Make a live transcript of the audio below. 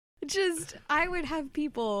I would have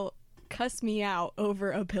people cuss me out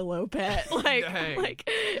over a pillow pet. Like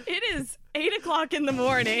it is 8 o'clock in the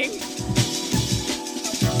morning.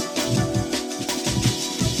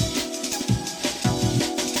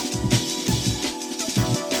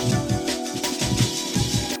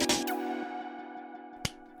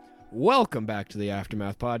 Welcome back to the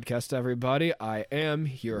Aftermath Podcast, everybody. I am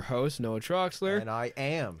your host, Noah Troxler. And I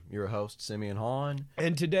am your host, Simeon Hahn.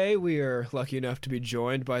 And today we are lucky enough to be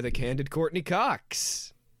joined by the candid Courtney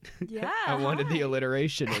Cox. Yeah. I wanted the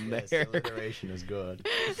alliteration in there. Yes, alliteration is good.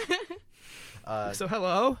 So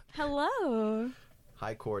hello. Hello.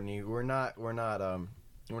 Hi, Courtney. We're not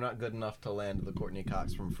good enough to land the Courtney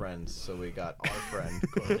Cox from Friends, so we got our friend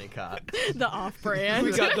Courtney Cox. The off-brand.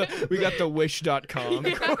 We got the wish.com.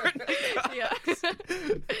 Yeah.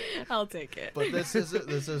 I'll take it. But this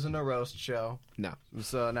isn't a roast show. No.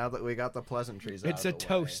 So now that we got the pleasantries It's out a of the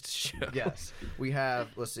toast way, show. Yes. We have,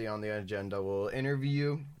 let's see, on the agenda, we'll interview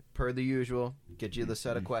you per the usual, get you the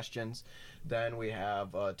set of questions. Then we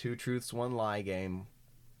have a 2 truths, 1 lie game.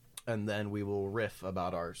 And then we will riff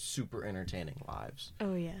about our super entertaining lives.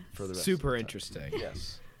 Oh, yeah. For the rest Super of the interesting.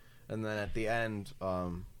 Yes. And then at the end,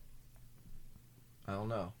 I don't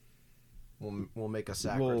know. We'll make a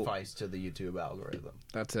sacrifice to the YouTube algorithm.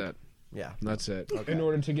 That's it. Yeah. That's it. Okay. In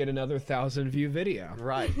order to get another 1,000-view video.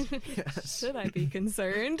 Right. Yes. Should I be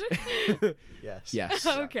concerned? Yes. Yes.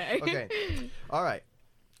 Okay. Okay. All right.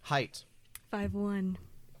 Height. 5'1".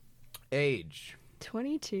 Age.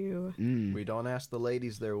 22. We don't ask the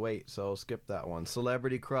ladies their weight, so I'll skip that one.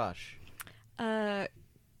 Celebrity crush. Colin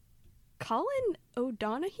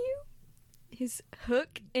O'Donoghue? He's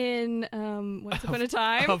Hook in Once Upon a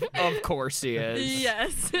Time. Of course he is.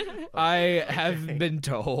 Yes. I have been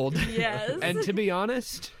told. Yes. And to be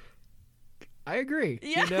honest, I agree.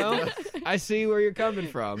 Yeah. You know? I see where you're coming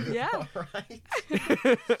from. Yeah. All right.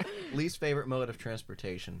 Least favorite mode of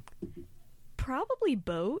transportation. Probably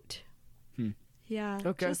boat. Yeah.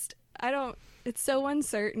 Okay. It's so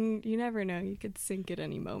uncertain. You never know. You could sink at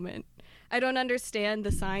any moment. I don't understand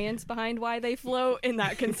the science behind why they float, and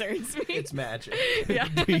that concerns me. It's magic. Yeah.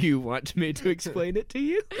 Do you want me to explain it to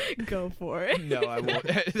you? Go for it. No, I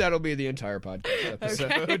won't. That'll be the entire podcast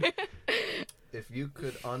episode. Okay. If you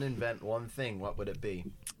could uninvent one thing, what would it be?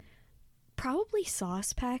 Probably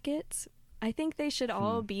sauce packets. I think they should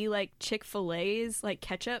all be like Chick-fil-A's, like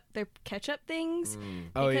ketchup. They're ketchup things.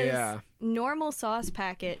 Oh, Because yeah. normal sauce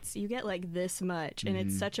packets, you get like this much, and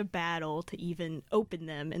it's such a battle to even open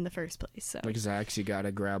them in the first place. So. Like Zach's, you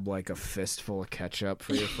gotta grab like a fistful of ketchup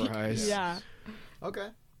for your fries. Yeah. Okay.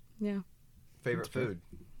 Yeah. Favorite food?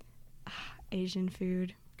 Asian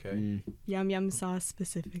food. Okay. Yum yum sauce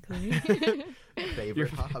specifically. Favorite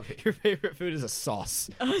hobby? Your favorite food is a sauce.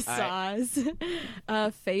 A sauce.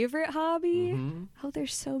 Favorite hobby? Mhm. Oh,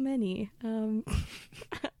 there's so many.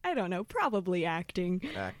 I don't know. Probably acting.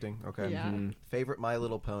 Acting. Okay. Yeah. Favorite My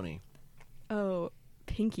Little Pony? Oh,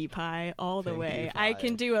 Pinkie Pie all the Pinkie way. Pie. I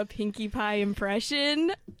can do a Pinkie Pie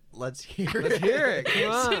impression. Let's hear Let's it. hear it.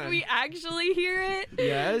 Come on. Should we actually hear it?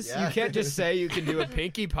 Yes? Yeah. You can't just say you can do a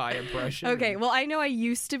Pinkie Pie impression. Okay, well, I know I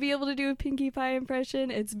used to be able to do a Pinkie Pie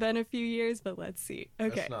impression. It's been a few years, but let's see.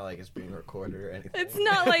 Okay. It's not like it's being recorded or anything. It's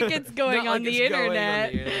not like it's going Not on like the it's going on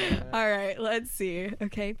internet. the internet. All right, let's see.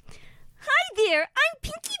 Okay. Hi there, I'm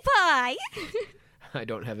Pinkie Pie. I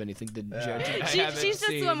don't have anything to judge. I She's haven't just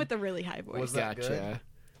seen. the one with the really high voice. Was that Gotcha. good?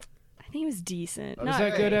 I think it was decent. Was Was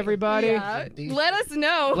Not that good, everybody? Yeah. Decent. Let us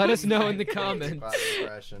know. Let us know in the Pinkie comments. Pie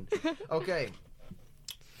impression. Okay.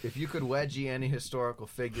 If you could wedgie any historical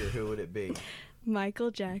figure, who would it be?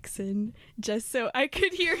 Michael Jackson, just so I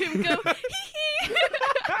could hear him go.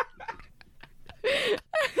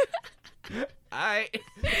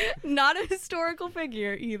 Not a historical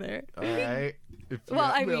figure either. All right.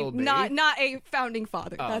 Well, I will mean, be. not a founding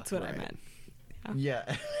father. Oh, That's what I right. meant.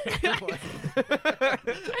 Yeah.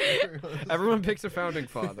 Everyone picks a founding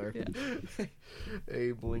father. Yeah.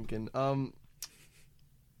 Abe Lincoln.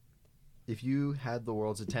 If you had the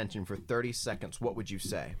world's attention for 30 seconds, what would you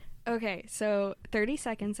say? Okay, so 30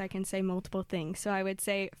 seconds, I can say multiple things. So I would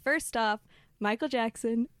say, first off, Michael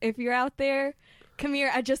Jackson, if you're out there, come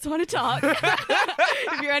here. I just want to talk.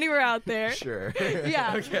 If you're anywhere out there. Sure.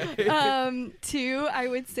 Yeah. Okay. 2, I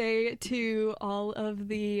would say to all of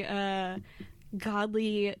the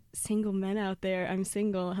godly single men out there, I'm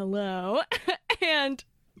single, hello. And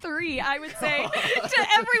 3, I would say to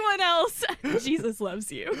everyone else, Jesus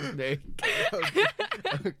loves you.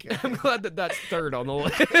 Okay. I'm glad that that's third on the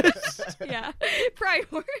list. Yeah.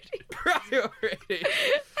 Priority. Priority.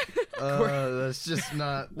 That's just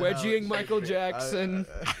not how Wedging it Michael should be. Jackson.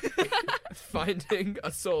 Finding a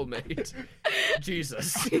soulmate.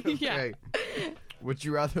 Jesus. Yeah. Okay. Would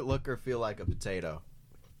you rather look or feel like a potato?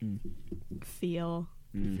 Feel.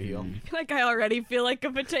 Feel. I feel like I already feel like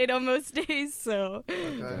a potato most days, so.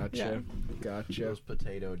 Okay. Gotcha. Gotcha. Those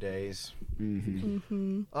potato days.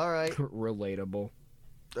 Mm-hmm. All right. Relatable.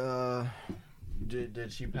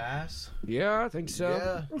 Did she pass? Yeah, I think so.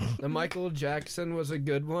 Yeah. The Michael Jackson was a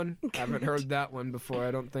good one. I haven't heard that one before,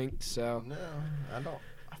 I don't think so. No, I don't.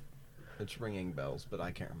 It's ringing bells, but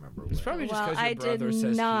I can't remember. It's what. probably just Well, because your I brother did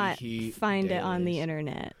says not he find it on the dailies.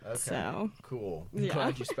 internet, Okay. so. Cool. I'm Yeah.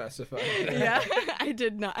 glad you specified that. Yeah, I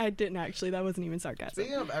did not. I didn't actually. That wasn't even sarcasm.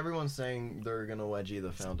 Speaking of everyone saying they're gonna wedgie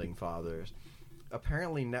the founding fathers,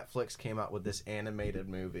 apparently Netflix came out with this animated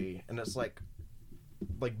movie, and it's like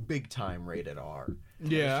big time rated R.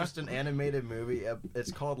 Yeah. It's just an animated movie.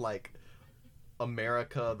 It's called like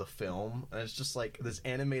America the Film, and it's just like this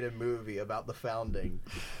animated movie about the founding,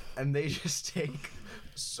 and they just take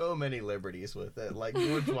so many liberties with it. Like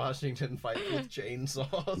George Washington fights with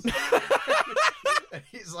chainsaws. And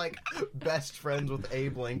he's like best friends with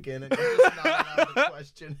Abe Lincoln, and you're just not allowed to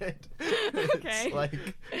question it. Okay. It's like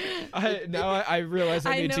I realize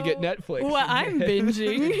I need to get know Netflix. what I'm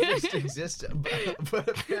binging. it just exists, but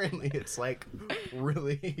apparently it's like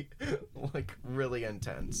really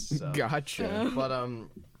intense. So. Gotcha. But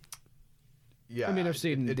yeah. I mean, I've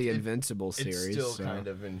seen the Invincible series. It's still so kind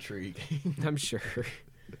of intriguing. I'm sure.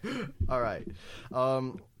 All right.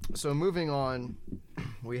 So moving on,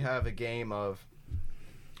 we have a game of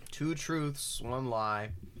 2 truths, 1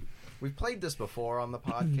 lie. We've played this before on the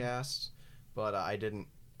podcast, but I didn't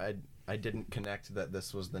connect that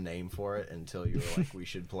this was the name for it until you were like, we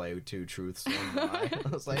should play 2 truths, 1 lie. I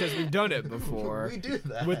was like, Because we've done it before. we do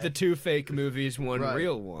that With the 2 fake movies, 1 Right.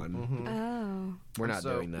 real one. Mhm. Oh. We're not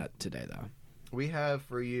So- doing that today, though. We have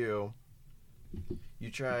for you. You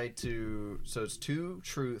try to. So it's 2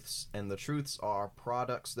 truths, and the truths are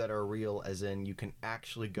products that are real, as in you can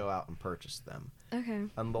actually go out and purchase them. Okay.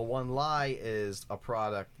 And the 1 lie is a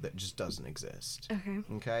product that just doesn't exist. Okay.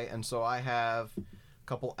 Okay, and so I have a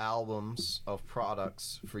couple albums of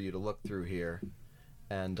products for you to look through here,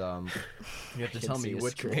 and you have to can tell see me a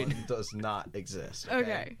which screen. one does not exist.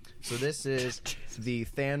 Okay. So this is the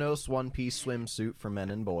Thanos one-piece swimsuit for men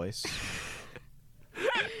and boys,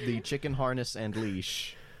 the chicken harness and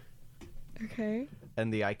leash, Okay.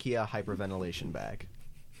 and the IKEA hyperventilation bag.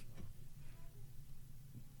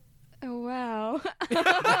 Oh wow.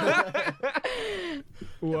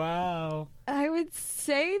 Wow. I would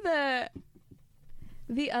say that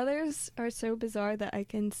the others are so bizarre that I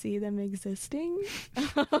can see them existing.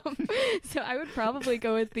 So I would probably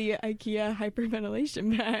go with the IKEA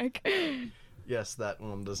hyperventilation bag. Yes, that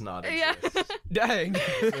one does not Yeah. exist. Dang.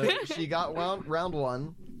 So she got round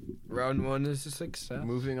 1. Round 1 is a success.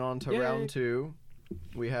 Moving on to Yay. round 2,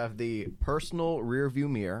 we have the personal rear view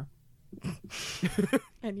mirror.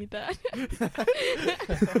 I need that.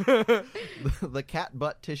 The cat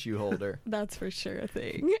butt tissue holder, That's for sure a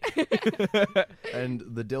thing. and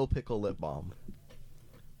the dill pickle lip balm,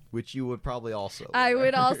 which you would probably also I wear.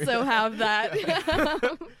 would also have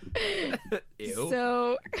that. Ew.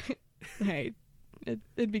 So, hey,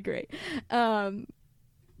 it'd be great.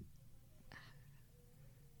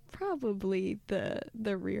 Probably the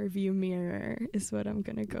rear view mirror is what I'm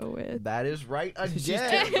gonna go with. That is right She's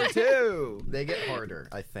again. 2 for 2. They get harder,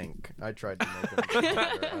 I think. I tried to make them get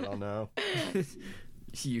harder. I don't know.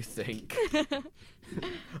 You think.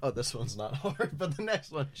 Oh, this one's not hard, but the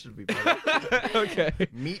next one should be better. Okay.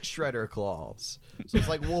 Meat shredder claws. So it's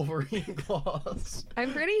like Wolverine claws.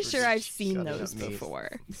 I'm pretty sure I've just seen shutting those up meat.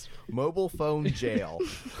 before. Mobile phone jail.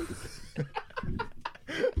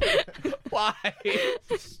 Why?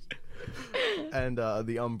 And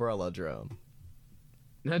the umbrella drone.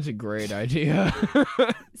 That's a great idea.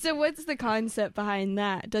 So what's the concept behind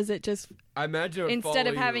that? Does it just I imagine it would instead follow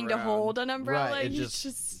of you having to around. hold an umbrella, Right, it you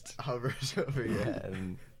just hovers over your head.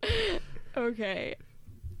 And okay.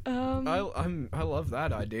 I love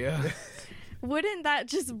that idea. Wouldn't that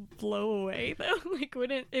just blow away though? Like,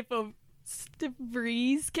 wouldn't if a stiff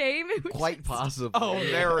breeze came? It would quite just... possibly. Oh,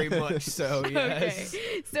 very much so, yes.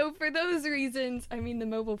 Okay. So for those reasons, I mean, the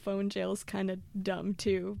mobile phone jail's kind of dumb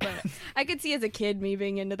too. But I could see as a kid me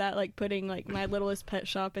being into that, like putting like My Littlest Pet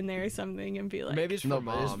Shop in there or something, and be like, Maybe it's for No,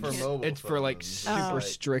 but it's moms. for mobile It's for like phones. super Oh.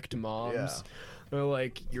 strict moms. Yeah. They're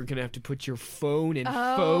like, you're gonna have to put your phone in oh,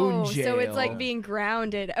 phone jail. so it's like being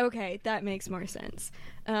grounded. Okay, that makes more sense.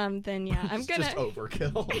 Then yeah, I'm It's gonna. just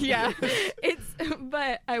overkill. Yeah, it's.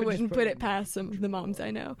 But I But wouldn't just put put- it past some of the moms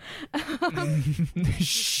I know.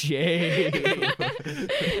 Shame.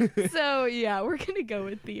 So yeah, we're gonna go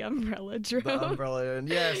with the umbrella drone. The umbrella. And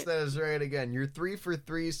yes, that is right again. You're 3 for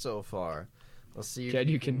 3 so far. Let's see if Can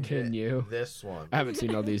you can get continue? this one. I haven't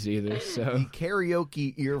seen all these either, so. The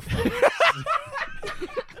karaoke earphones.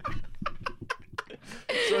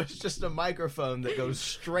 So it's just a microphone that goes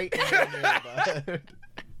straight into the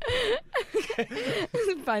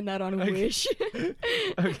earbud. Find that on Wish.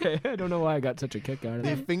 Okay, I don't know why I got such a kick out of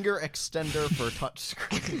The it. finger extender for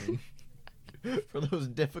touchscreen. For those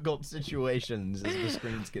difficult situations as the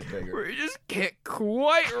screens get bigger. We just can't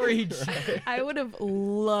quite reach. I would have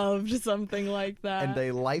loved something like that. And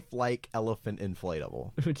a lifelike elephant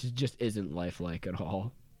inflatable. Which just isn't lifelike at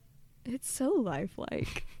all. It's so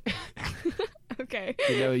lifelike. Okay.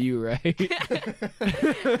 You know you, right?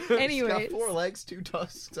 It's Anyways, got 4 legs, 2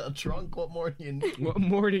 tusks, a trunk. What more do you need? What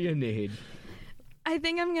more do you need? I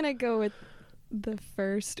think I'm gonna go with the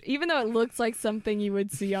first. Even though it looks like something you would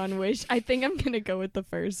see on Wish, I think I'm gonna go with the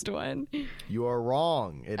first one. You are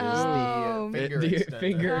wrong. It is Oh. the finger The extender.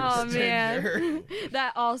 finger Oh extender. man,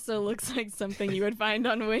 that also looks like something you would find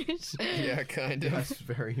on Wish. Yeah, kind of. Yes,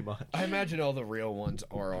 very much. I imagine all the real ones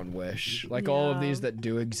are on Wish. Like all of Yeah. these that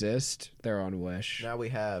do exist, they're on Wish. Now we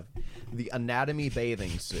have the anatomy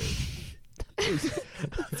bathing suit.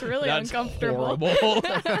 It's really That's uncomfortable. horrible.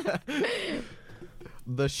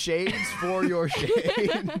 The shades for your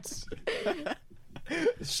shades.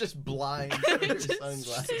 It's just blind for your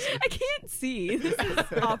sunglasses. I can't see. This is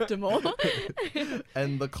optimal.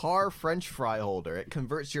 And the car French fry holder. It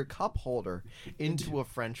converts your cup holder into a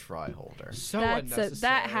French fry holder. So That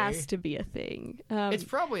unnecessary. has to be a thing. It's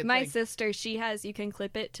probably a my thing. sister. She has. You can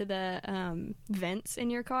clip it to the vents in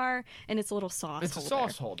your car, and it's a little sauce. It's a holder.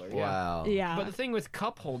 sauce holder. Yeah. Wow. Yeah. But the thing with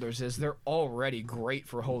cup holders is they're already great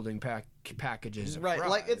for holding packages of Right, fries.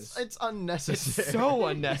 like it's unnecessary. It's so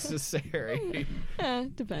unnecessary.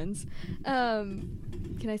 Depends.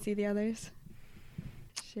 Can I see the others?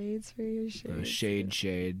 Shades for your shades.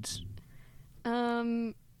 Shades.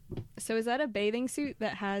 So is that a bathing suit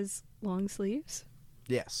that has long sleeves?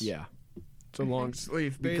 Yes. Yeah. It's a long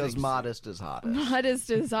sleeve bathing Because suit. modest is hottest. Hottest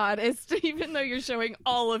is hottest, even though you're showing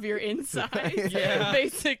all of your insides, Yeah.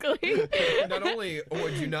 basically. Not only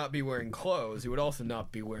would you not be wearing clothes, you would also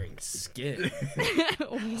not be wearing skin.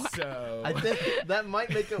 So. I think that might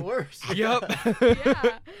make it worse. Yep.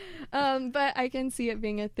 Yeah. But I can see it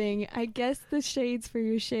being a thing. I guess the shades for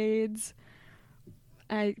your shades.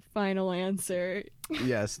 Final answer.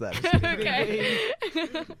 Yes, that is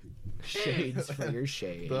Okay. Shades for your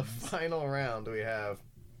shades. the final round. We have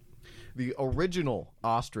the original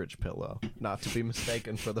ostrich pillow, not to be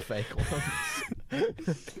mistaken for the fake ones.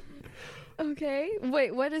 Okay.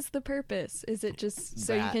 Wait, what is the purpose? Is it just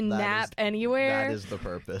so you That- can that nap is- anywhere? That is the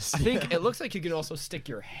purpose. I think it looks like you can also stick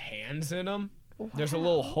your hands in them. There's a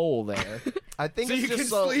little hole there. I think So it's you just can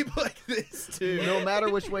so sleep like this too. no matter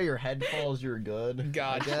which way your head falls, you're good.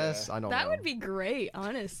 Gotcha. I guess I don't That know. would be great,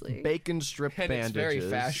 honestly. Bacon strip And bandages. it's very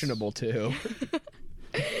fashionable too.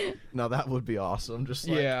 No, that would be awesome. Just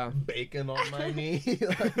like Yeah. bacon on my knee,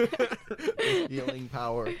 healing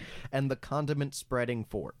power, and the condiment spreading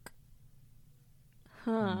fork.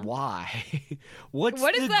 Huh. Why? What's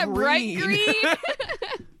What is the that green? bright green?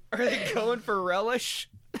 Are they going for relish?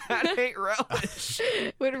 That ain't relish.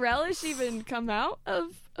 Would relish even come out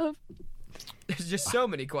of There's just so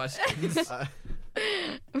many questions.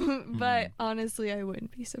 but honestly I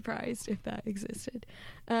wouldn't be surprised if that existed.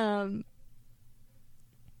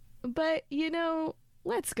 But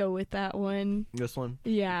let's go with that one. This one.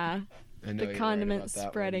 Yeah. I know The you're right condiment about that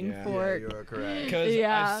one, spreading yeah. fork. Yeah, you are correct. Because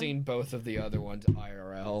Yeah. I've seen both of the other ones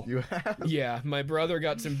IRL. You have. Yeah, my brother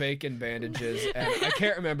got some bacon bandages, and I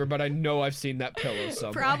can't remember, but I know I've seen that pillow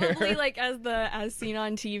somewhere. Probably like as seen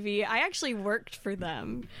on TV. I actually worked for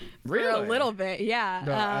them for Really? a little bit. Yeah.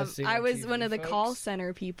 The as seen I on was TV one of the call folks?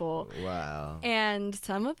 center people. Wow. And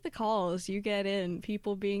some of the calls you get in,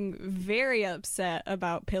 people being very upset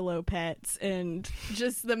about pillow pets and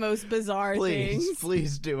just the most bizarre things.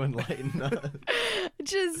 Please do enlighten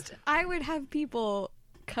us. I would have people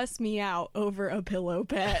cuss me out over a pillow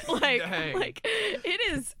pet. Dang. Like it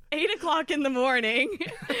is 8:00 in the morning.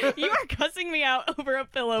 You are cussing me out over a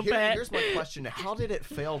pillow pet. Here's my question: how did it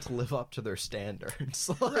fail to live up to their standards?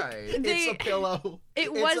 Like, Right. It's a pillow. It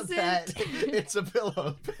it's wasn't- a pet. It's a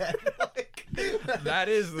pillow pet. Like, That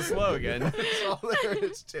is the slogan. that's all there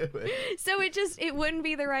is to it. So it wouldn't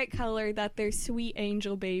be the right color that their sweet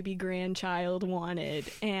angel baby grandchild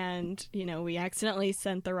wanted, and we accidentally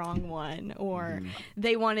sent the wrong one, or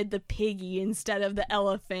they wanted the piggy instead of the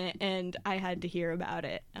elephant, and I had to hear about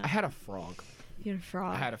it. I had a frog. You had a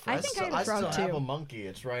frog. I had a frog. I think I had a frog still have a too. monkey.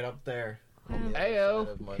 It's right up there. on the other Ayo,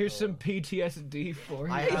 side of my here's some pillow. PTSD for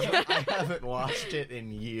you. I haven't watched it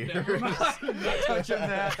in years. Never mind. Not touching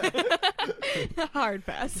that. Hard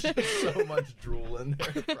pass. Just so much drool in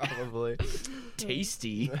there, probably.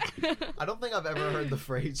 Tasty. I don't think I've ever heard the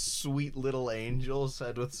phrase "sweet little angel"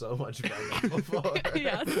 said with so much venom before.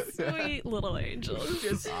 Yeah, sweet little angels.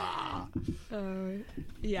 Just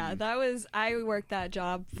Yeah, I worked that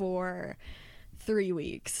job for 3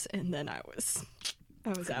 weeks, and then I was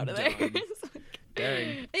out of there. Done.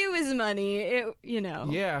 Dang. It was money.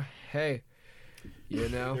 Yeah. Hey. You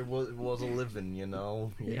know. It was a living, you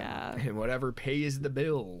know. Yeah. And whatever pays the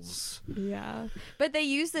bills. Yeah. But they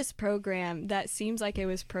use this program that seems like it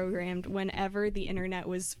was programmed whenever the internet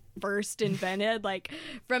was first invented, like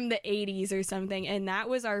from the 80s or something. And that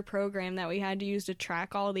was our program that we had to use to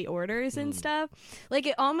track all the orders and stuff. Like,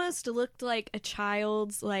 it almost looked like a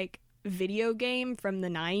child's, like, video game from the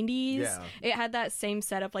 90s. Yeah. It had that same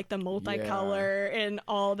setup, like the multicolor and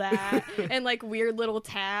all that, and like weird little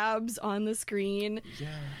tabs on the screen.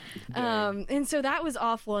 Yeah. And so that was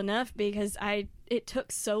awful enough because it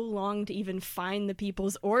took so long to even find the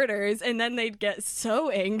people's orders, and then they'd get so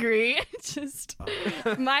angry. Just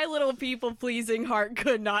my little people-pleasing heart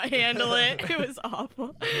could not handle it. It was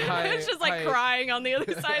awful. I was just like crying on the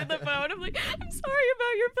other side of the phone. I'm like, I'm sorry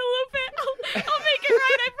about your pillow pit. I'll make it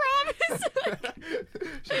right, I promise.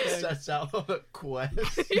 She sets out on a quest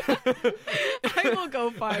I will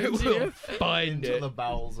go find you. Find into it. the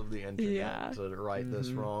bowels of the internet Yeah. to right this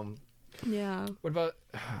wrong. Yeah. What about?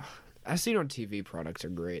 As seen on TV, products are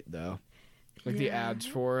great though. Like the Yeah. ads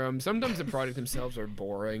for them. Sometimes the product themselves are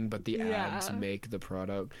boring, but the ads Yeah. make the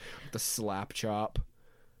product. The slap chop.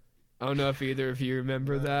 I don't know if either of you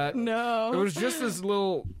remember that. No. It was just this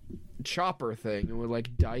little chopper thing. It would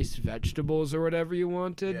like dice vegetables or whatever you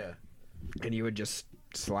wanted, Yeah. and you would just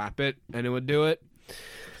slap it, and it would do it.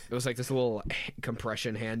 It was like this little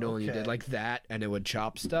compression handle, and you did Okay. like that, and it would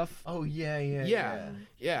chop stuff. Oh yeah.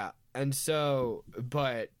 Yeah. And so,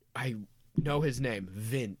 but I know his name,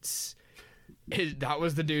 Vince. That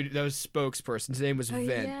was the dude, that was spokesperson. His name was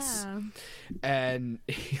Vince. Yeah. And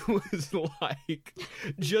he was like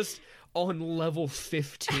just on level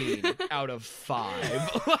 15 out of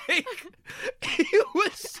 5. Like, he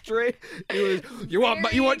was straight. He was, you want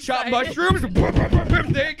chopped excited. mushrooms?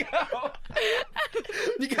 There you go.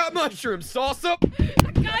 You got mushrooms, salsa?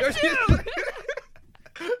 Got you.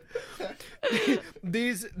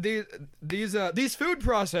 These food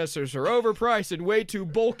processors are overpriced and way too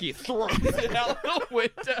bulky. Throws it out the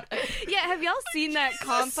window. Yeah, have y'all seen that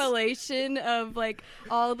compilation of like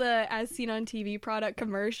all the As Seen on TV product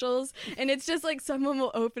commercials? And it's just like someone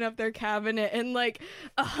will open up their cabinet and like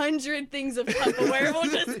 100 things of Tupperware will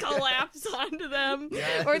just collapse onto them.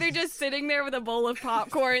 Yes. Or they're just sitting there with a bowl of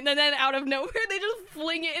popcorn, and then out of nowhere they just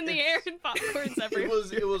fling it in the air and popcorn's everywhere.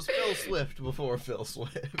 It was Phil Swift before Phil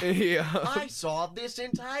Swift. Yeah. I saw this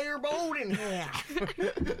entire boat in half.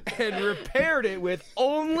 And repaired it with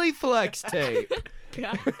only flex tape.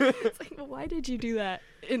 Yeah. It's like, well, why did you do that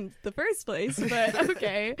in the first place? But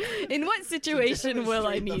okay. In what situation will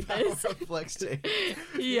I need this? Flex tape.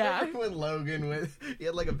 Yeah. Remember when Logan he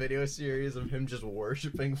had like a video series of him just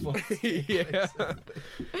worshiping flex tape? Yeah.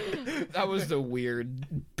 That was the weird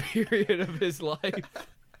period of his life.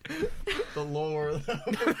 The lore.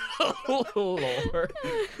 Oh, Lord.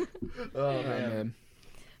 Oh man.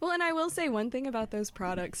 Well, and I will say one thing about those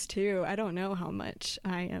products too. I don't know how much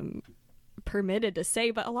I am permitted to say,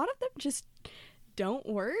 but a lot of them just don't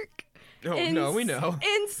work. Oh, And no, we know.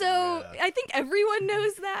 And so Yeah. I think everyone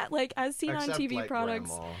knows that, like as seen Except, on TV like, products.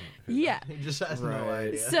 Grandma, who Yeah. he just has no Right.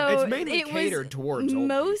 idea. So It's mainly it was catered towards old people,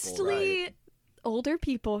 mostly right? older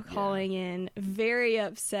people calling in, very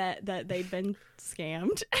upset that they'd been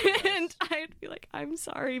scammed. And I'd be like, I'm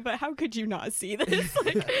sorry, but how could you not see this?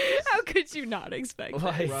 Like, how could you not expect this?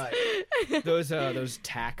 Like, Right. those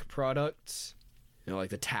tack products, you know, like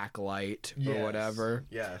the tack light or Yes. whatever.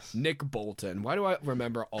 Yes. Nick Bolton. Why do I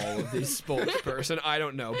remember all of these spokesperson? I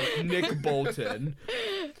don't know, but Nick Bolton.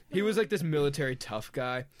 He was like this military tough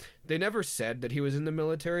guy. They never said that he was in the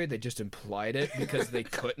military. They just implied it because they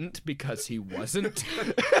couldn't, because he wasn't.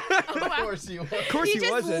 Of course he was. Of course He he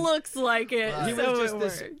just wasn't. looks like it, Right. He so was just it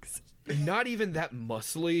this- works. Not even that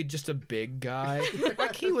muscly, just a big guy.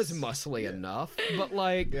 Like, he was muscly enough, but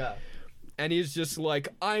like... Yeah. And he's just like,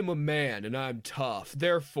 I'm a man and I'm tough,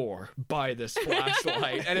 therefore buy this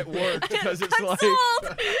flashlight. And it worked because it's I'm like,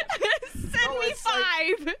 sold. Send No, me it's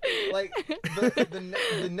like- 5. Like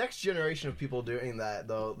the next generation of people doing that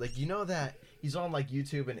though, like you know that he's on like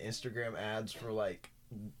YouTube and Instagram ads for like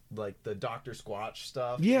like the Dr. Squatch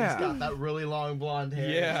stuff. Yeah. He's got that really long blonde hair.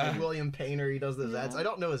 Yeah. He's like William Painter, he does those ads. I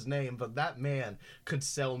don't know his name, but that man could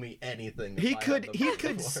sell me anything. if He I had could the he money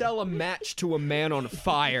could for it. sell a match to a man on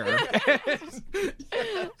fire.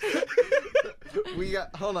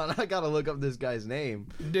 Hold on, I gotta look up this guy's name.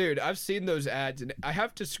 Dude, I've seen those ads and I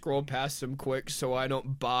have to scroll past them quick so I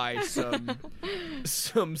don't buy some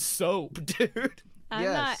soap, dude. I'm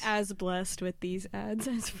Yes. not as blessed with these ads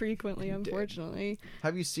as frequently, unfortunately.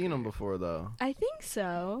 Have you seen him before though? I think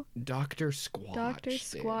so. Dr. Squatch. Dr. dude.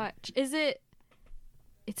 Squatch. Is it?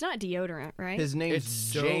 It's not deodorant, right? His name's It's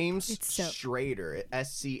soap. James It's soap. Schrader.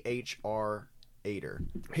 SCHR Ader.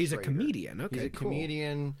 He's a Schrader. comedian. Okay, He's a cool.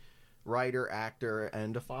 comedian, writer, actor,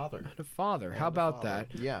 and a father. And a father. And How a about father.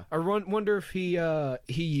 that? Yeah. I wonder if he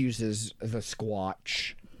uses the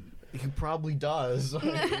Squatch. He probably does.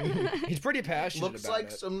 He's pretty passionate Looks about like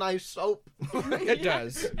it. some nice soap. It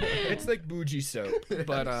does. It's like bougie soap,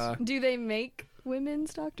 but Do they make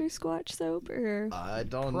women's Dr. Squatch soap or? I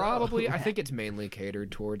don't probably. know. I think it's mainly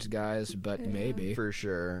catered towards guys, but maybe. For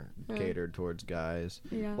sure catered towards guys.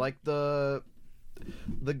 Yeah. Like the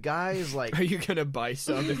guys like Are you gonna buy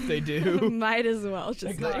some if they do? Might as well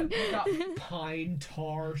just like. they got pine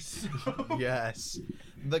tar soap. yes.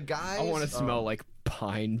 The guys I want to smell like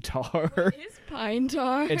pine tar. Is pine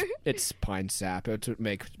tar? It's pine sap. It's what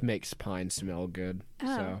makes pine smell good.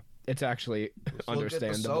 Oh. So it's actually look at the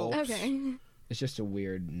understandable. soaps. Okay. It's just a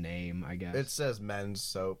weird name, I guess. It says men's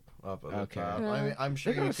soap up at the Okay. top. Yeah. I mean, I'm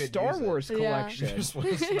sure They got you a could Star use Wars it. Yeah. collection. Just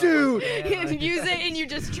wanna smell Dude. it, man. Use it and you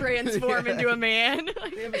just transform into a man.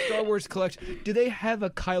 They have a Star Wars collection. Do they have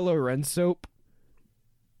a Kylo Ren soap?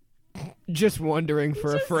 Just wondering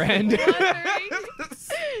for a friend.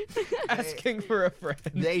 Asking for a friend.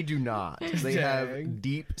 They do not. They Dang. have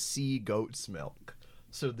deep sea goat's milk.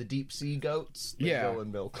 So the deep sea goats, they Yeah. go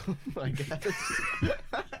in milk, I guess.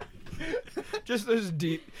 Just those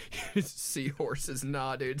deep seahorses.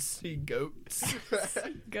 Nah, dude. Sea goats.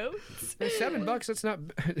 Goats. Hey, $7. That's not.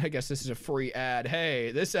 I guess this is a free ad.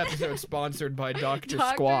 Hey, this episode's sponsored by Dr.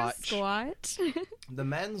 Dr. Squatch. Squatch. The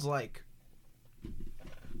men's like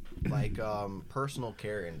personal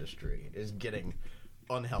care industry is getting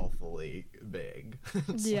unhealthily big.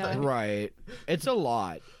 It's Yeah. like- Right. It's a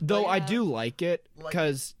lot. Though I Yeah. do like it Like-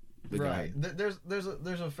 because right. There's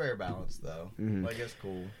a fair balance though. Mhm. Like it's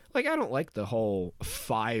cool. like I don't like the whole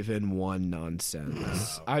 5-in-1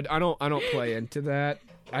 nonsense. I don't play into that.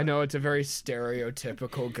 I know it's a very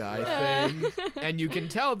stereotypical guy thing, and you can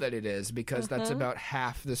tell that it is because that's about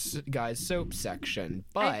half the guy's soap section.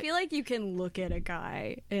 But I feel like you can look at a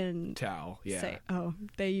guy and towel, yeah. say, "Oh,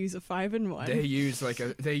 they use a 5-in-1." They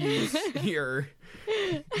use your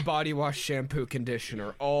body wash, shampoo,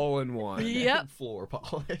 conditioner all in one. Yep. Floor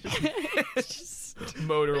polish.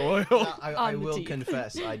 Motor oil. I On the will teeth.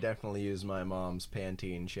 confess, I definitely use my mom's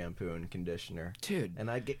Pantene shampoo and conditioner. Dude, And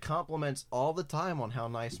I get compliments all the time on how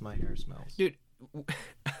nice my hair smells. dude,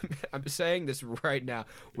 I'm saying this right now.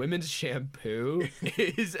 Women's shampoo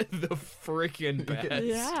is the freaking best.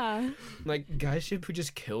 Yeah. Like, guys' shampoo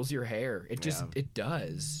just kills your hair. It just, Yeah. it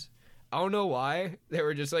does. I don't know why. They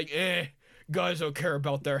were just like, guys don't care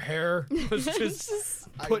about their hair. Let's just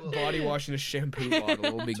I put will- body wash in a shampoo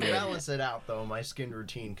bottle. We'll be To good. balance it out, though, my skin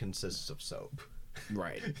routine consists of soap.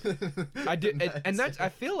 Right. I do, and that's. I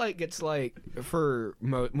feel like it's like for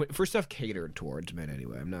stuff catered towards men.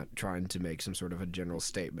 Anyway, I'm not trying to make some sort of a general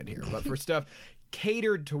statement here, but for stuff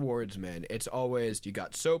catered towards men, it's always you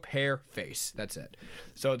got soap, hair, face. That's it.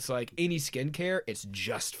 So it's like any skincare, it's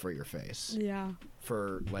just for your face. Yeah.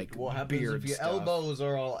 For like What happens beard if your stuff. elbows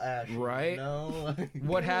are all ashy? Right. No.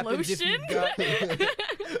 What happens if you Lotion? got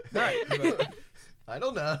right? But I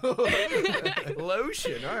don't know.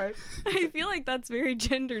 lotion. All right. I feel like that's very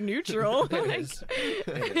gender neutral. It is.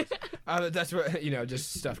 It is. That's what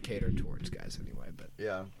just stuff catered towards guys anyway. But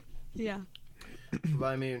Yeah. Yeah. But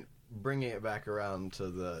I mean, bringing it back around to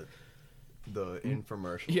the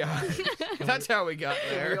infomercial. yeah, that's how we got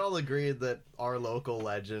We there. all agreed that our local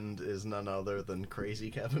legend is none other than Crazy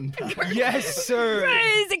Kevin Powell. Yes, sir.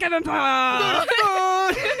 Crazy Kevin Powell.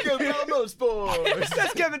 Combo Sports.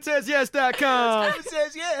 That's KevinSaysYes.com.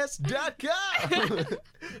 KevinSaysYes.com.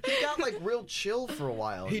 He got like real chill for a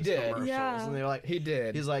while. in He his did. commercials, Yeah. And they're like, He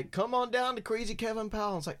did. he's like, come on down to Crazy Kevin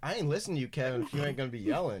Powell. It's like, I ain't listening to you, Kevin, if you ain't gonna be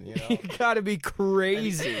yelling, you know. You gotta be He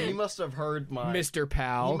crazy, must have heard my Mr. He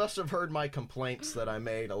Powell. must have heard my complaints that I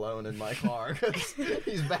made alone in my car. 'Cause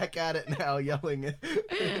he's back at it now, yelling in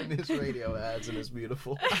his radio ads, and it's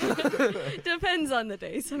beautiful. Depends on the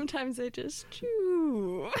day. Sometimes I just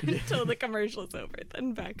chew until the commercial's over,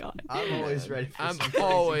 then back on. I'm always ready for I'm some crazy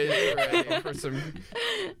always shit. ready for some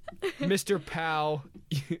Mr. Powell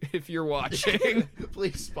if you're watching,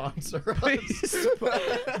 Please sponsor us. please,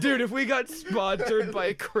 dude, if we got sponsored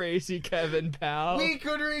by Crazy Kevin Powell, We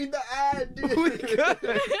could read the ad, dude. we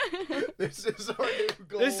could. This is our new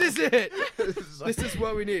goal. This is it. This This is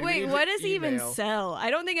what we need. We Wait, need what to does he even email. sell? I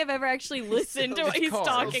don't think I've ever actually listened to what he's cars.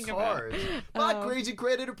 talking about. Cars. My Oh. crazy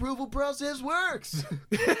credit approval process works.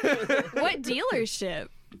 What dealership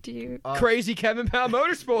do you? Crazy Kevin Powell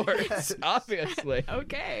Motorsports, Yes. obviously.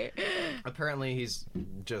 Okay. Apparently, he's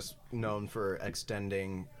just known for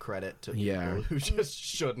extending credit to Yeah. people who just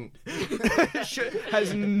shouldn't.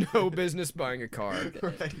 Has no business buying a car.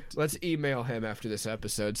 Right. Let's email him after this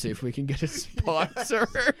episode, see if we can get a sponsor.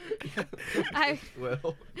 I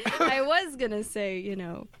Well, was gonna say,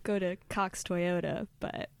 go to Cox Toyota,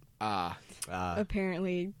 but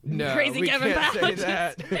apparently No, Crazy we Kevin can't Powell say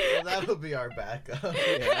that. well, that'll be our backup.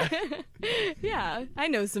 Yeah, I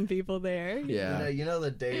know some people there. Yeah. You know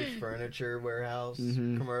the Dave's Furniture Warehouse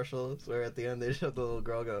Mhm. commercials where at the end they show the little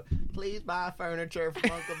girl go, "Please buy furniture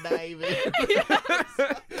from Uncle David."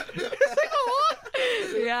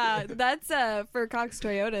 Yeah, that's for Cox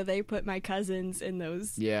Toyota. They put my cousins in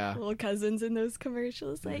those Yeah. little cousins in those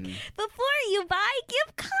commercials. Like, Mhm. before you buy,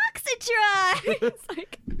 give Cox a try. It's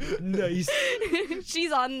like Nice.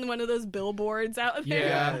 she's on one of those billboards out there.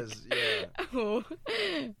 Yeah. Yes, yeah. Oh.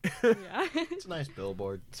 Yeah. It's a nice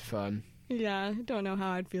billboard. It's fun. Yeah. Don't know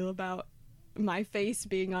how I'd feel about my face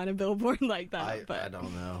being on a billboard like that. I but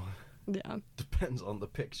don't know. yeah. Depends on the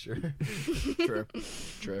picture. True.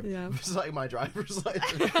 True. Yeah. It's like my driver's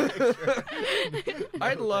license picture.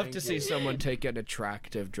 I'd No, love thank to see you. someone take an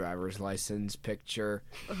attractive driver's license picture.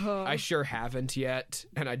 Oh, I sure haven't yet,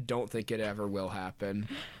 and I don't think it ever will happen.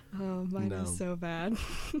 mine No. is so bad.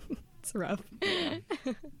 It's rough.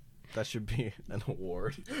 That should be an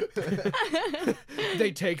award.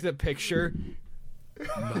 They take the picture.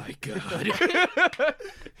 My God.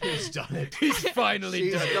 He's done it. He's finally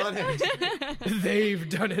She's done done it. it. They've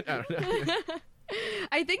done it. I don't know.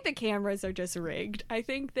 I think the cameras are just rigged. I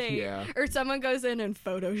think they, Yeah. or someone goes in and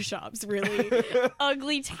photoshops really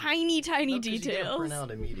ugly, tiny No, 'cause you get a details.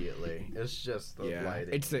 printout immediately. It's just the Yeah.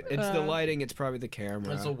 lighting. It's the lighting. It's probably the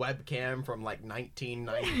camera. It's a webcam from like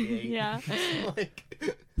 1998. Yeah. Like,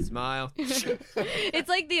 Smile. It's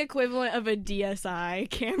like the equivalent of a DSI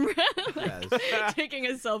camera. Like, Yes. taking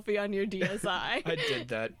a selfie on your DSI. I did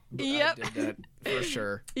that. Yep. I did that for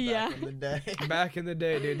sure. Yeah. Back in the day. Back in the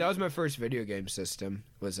day, dude. That was my first video game system.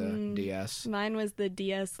 Was a DS. Mine was the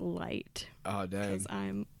DS Lite Oh dang. because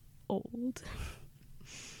I'm old.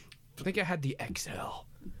 I think I had the XL.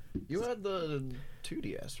 You had the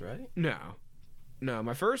 2DS, right? No,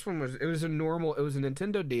 my first one was it was a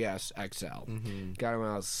Nintendo DS XL. Mm-hmm. Got it when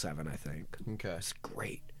I was 7, I think. Okay. It's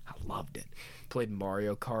great. I loved it. Played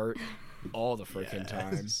Mario Kart all the freaking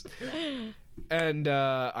time. And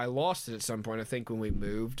I lost it at some point, I think when we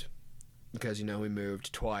moved. Because, we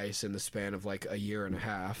moved twice in the span of like a year and a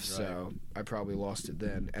half. So I probably lost it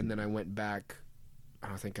then. And then I went back,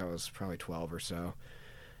 I think I was probably 12 or so.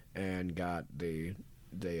 And got the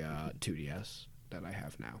 2DS that I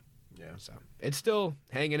have now. Yeah. So it's still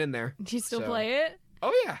hanging in there. Do you still So- play it?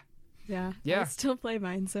 Oh, yeah. Yeah. Yeah. I still play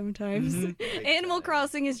mine sometimes. Mhm. Animal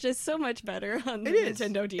Crossing is just so much better on the It is.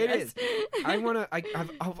 Nintendo DS. It is.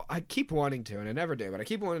 I keep wanting to, and I never do, but I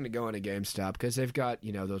keep wanting to go into GameStop because they've got,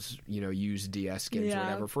 those, used DS skins or Yeah.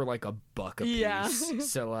 whatever for like $1 a piece. Yeah.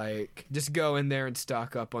 So like, just go in there and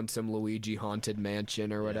stock up on some Luigi Haunted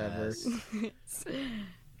Mansion or whatever. Yes.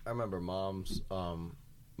 I remember mom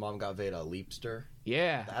got Veda a Leapster.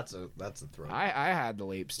 Yeah. That's a throw. I had the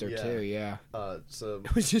Leapster Yeah. too, yeah. So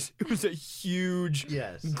It was a huge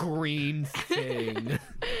yes, green thing.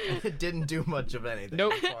 it didn't do much of anything.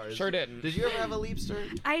 Nope, as far as- sure didn't. Did you ever have a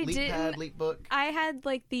Leapster? I Leap didn't. pad, Leap book. I had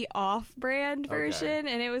like the off-brand Okay. version,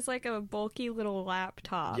 and it was like a bulky little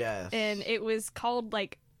laptop. Yes. And it was called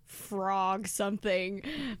like Frog something,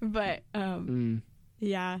 but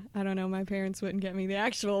yeah, I don't know. My parents wouldn't get me the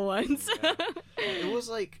actual ones. Yeah. It was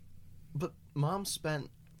like, but mom spent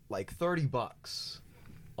like $30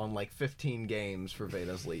 on like 15 games for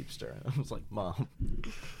Veda's Leapster. I was like, Mom,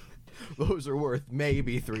 those are worth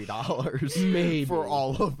maybe $3 Maybe. for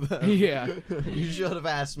all of them. Yeah. You should have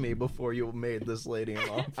asked me before you made this lady an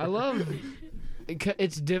offer. I love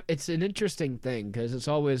it's an interesting thing because it's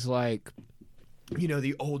always like,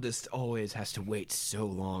 the oldest always has to wait so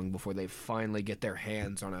long before they finally get their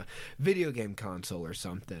hands on a video game console or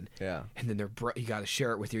something. Yeah. And then you got to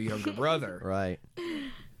share it with your younger brother. Right.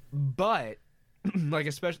 But like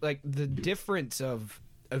especially like the difference of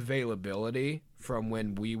availability from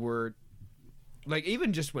when we were like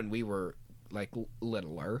even just when we were like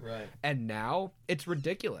littler. Right. And now it's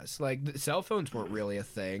ridiculous. Like the cell phones weren't really a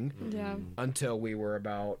thing Yeah. until we were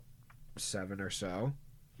about 7 or so,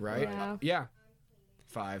 right? Yeah. Yeah.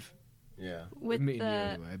 5. Yeah. With Me and you the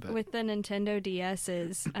anyway, but- with the Nintendo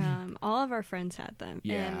DSs, all of our friends had them,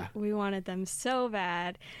 Yeah. and we wanted them so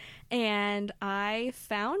bad, and I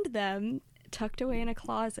found them tucked away in a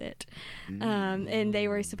closet, and they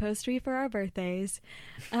were supposed to be for our birthdays,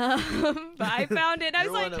 but I found it. I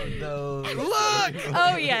was You're like, one of those. Look!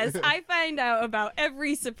 oh yes, I find out about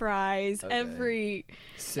every surprise, Okay. every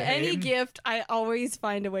Same. any gift. I always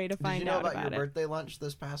find a way to Did find you know out about about your it. birthday lunch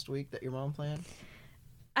this past week that your mom planned?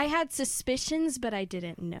 I had suspicions, but I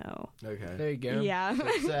didn't know. Okay. There you go. Yeah.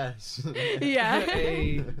 Success. Yeah.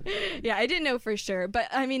 Hey. Yeah, I didn't know for sure. But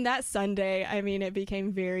I mean, that Sunday, it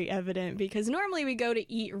became very evident because normally we go to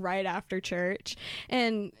eat right after church.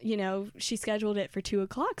 And, she scheduled it for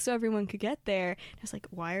 2:00 so everyone could get there. I was like,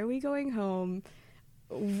 why are we going home?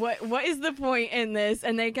 What is the point in this?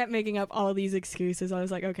 And they kept making up all these excuses. I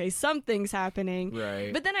was like, okay, something's happening.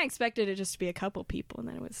 Right. But then I expected it just to be a couple people, and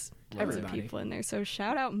then it was tons of Everybody. people in there. So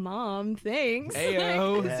shout out, Mom. Thanks.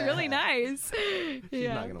 Ayo. It's really nice. She's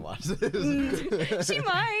Yeah. not gonna watch this. She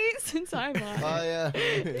might, since I'm on. Oh yeah.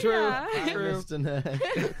 True. Yeah. Hi, True. Mr. Ned.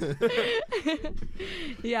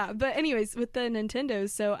 Yeah, but anyways, with the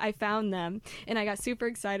Nintendos, so I found them and I got super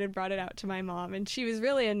excited, brought it out to my mom, and she was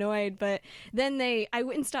really annoyed. But then I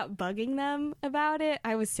wouldn't stop bugging them about it.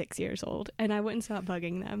 I was 6 years old and I wouldn't stop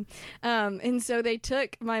bugging them. And so they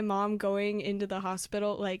took my mom going into the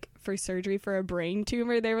hospital, like for surgery for a brain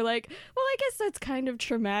tumor. They were like, well, I guess that's kind of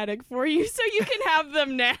traumatic for you, so you can have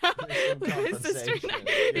them now. My sister and I. Compensation.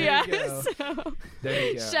 There you Yeah, go. so There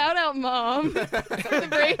you go. shout out, Mom. The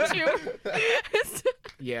brain tumor.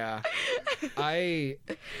 Yeah. I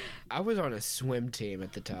was on a swim team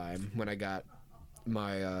at the time when I got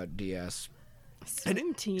my DS.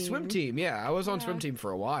 Swim team. Swim team, yeah. I was on Yeah. swim team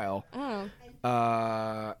for a while. Oh.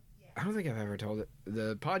 I don't think I've ever told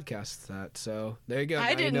the podcast that, so there you go. Now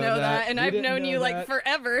I you didn't know that, and You I've didn't known know you like that.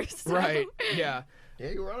 forever. So. Right, yeah.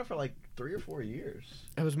 Yeah, you were on it for like 3 or 4 years.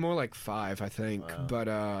 It was more like 5, I think. Wow.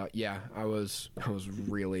 But yeah, I was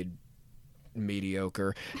really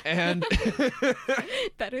mediocre and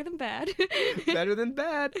Better than bad. better than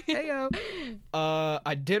bad. Heyo.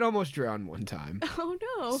 I did almost drown one time. Oh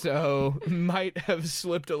no. So might have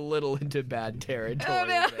slipped a little into bad territory Oh,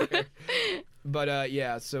 no. there. But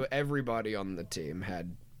yeah, so everybody on the team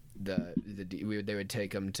had they would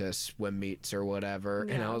take them to swim meets or whatever,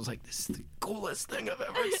 and I Yeah. was like, this is the coolest thing I've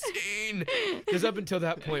ever seen. Because up until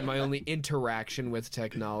that point, my only interaction with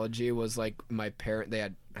technology was like my parent. They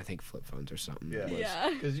had, I think, flip phones or something. Yeah.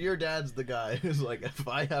 Yeah. Because your dad's the guy who's like, if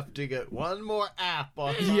I have to get one more app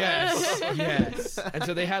on my Yes, phone." yes. And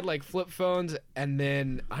so they had like flip phones, and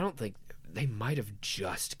then I don't think they might have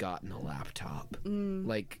just gotten a laptop.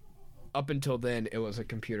 Like up until then, it was a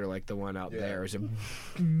computer like the one out Yeah. there. It was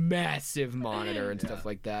a massive monitor and stuff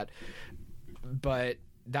like that. But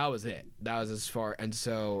that was it. That was as far. And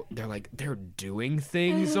so they're doing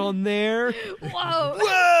things on there. Whoa.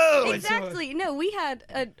 Whoa! Exactly. No, we had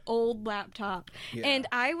an old laptop, Yeah. and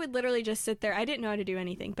I would literally just sit there. I didn't know how to do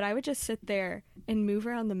anything, but I would just sit there and move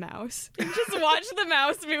around the mouse and just watch the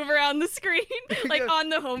mouse move around the screen, like on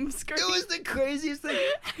the home screen. It was the craziest thing.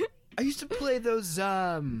 I used to play those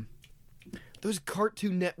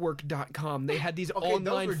CartoonNetwork.com. They had these Okay, those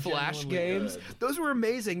online were Flash genuinely games. good. Those were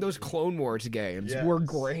amazing. Those Clone Wars games Yes. were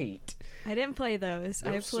great. I didn't play those.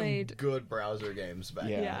 There I was some played good browser games back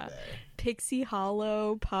in Yeah. the day. Pixie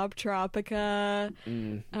Hollow, Pop Tropica.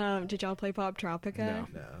 Mm. Did y'all play Pop Tropica? No.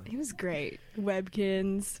 No. It was great.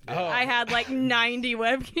 Webkins. Oh. I had like 90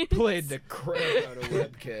 Webkins. Played the crap out of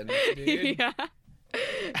Webkins, dude. Yeah.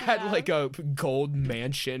 Had like a gold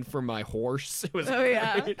mansion for my horse. It was Oh,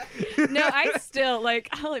 yeah. great. No, I still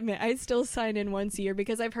I'll admit I still sign in once a year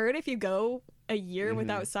because I've heard if you go a year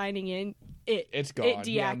without signing in, It's gone. it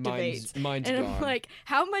Yeah, deactivates. mine's and gone. I'm like,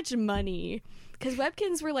 how much money? Because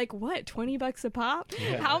Webkins were like what, $20 a pop?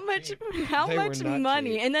 Yeah. How much? How They were much not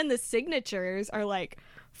money? cheap. And then the signatures are like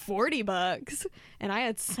 $40, and I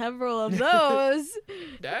had several of those.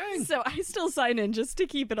 Dang. So I still sign in just to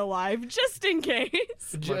keep it alive, just in case.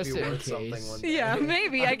 Might Just be in worth something case. one day. Yeah,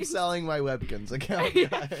 maybe I I'm can. selling my Webkins account,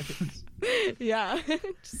 guys. Yeah,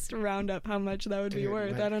 just round up how much that would be Dude,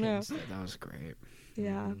 worth. I don't know. Webkins, that was great.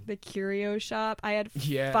 Yeah, the curio shop. I had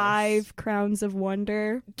Yes. 5 crowns of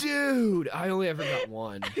wonder. Dude, I only ever got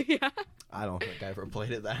one. Yeah, I don't think I ever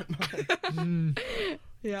played it that much.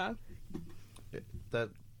 yeah. That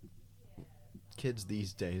kids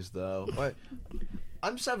these days, though. What?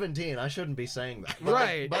 I'm 17. I shouldn't be saying that.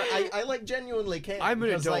 Right. But I like genuinely can. I'm an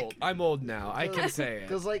because, adult. like, I'm old now. I can say it.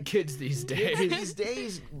 Because like kids these days. these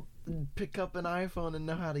days pick up an iPhone and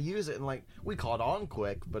know how to use it, and like we caught on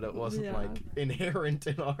quick, but it wasn't like inherent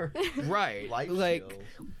in our right. life like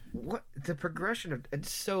skills. what the progression of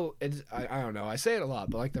I don't know. I say it a lot,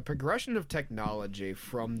 but like the progression of technology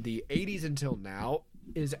from the 80s until now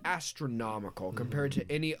is astronomical compared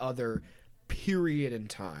to any other period in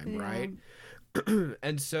time, right?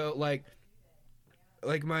 And so like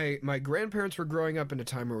my grandparents were growing up in a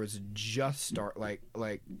time where it was just like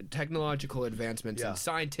technological advancements and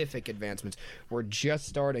scientific advancements were just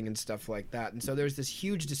starting and stuff like that. And so there's this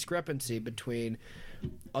huge discrepancy between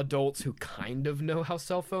adults who kind of know how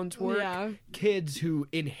cell phones work, kids who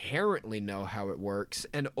inherently know how it works,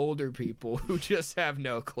 and older people who just have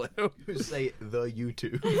no clue. Who say the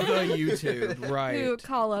YouTube. The YouTube, right. Who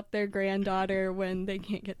call up their granddaughter when they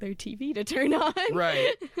can't get their TV to turn on.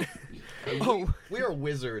 Right. We are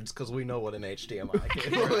wizards because we know what an HDMI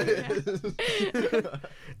cable is.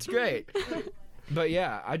 It's great. But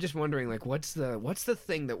yeah, I'm just wondering, like, what's the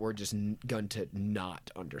thing that we're just going to not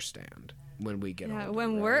understand when we get older?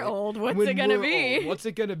 When right? we're old, what's When it gonna we're be? old, what's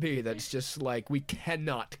it gonna be that's just like we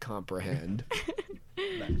cannot comprehend?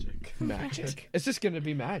 Magic. It's just gonna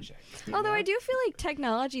be magic. Although I do feel like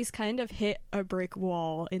technology's kind of hit a brick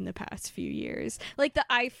wall in the past few years. Like the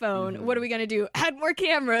iPhone, what are we gonna do? Add more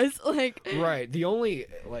cameras? Like Right. The only,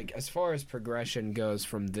 like, as far as progression goes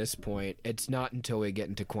from this point, it's not until we get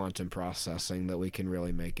into quantum processing that we can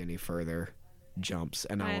really make any further jumps,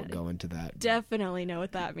 and I won't go into that. Definitely know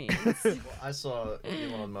what that means. Well, I saw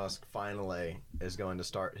Elon Musk finally is going to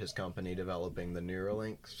start his company developing the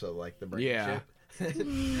Neuralink, so like the brain chip.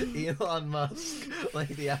 Elon Musk, like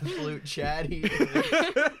the absolute chatty,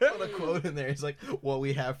 put a quote in there. He's like, "What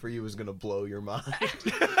we have for you is gonna blow your mind."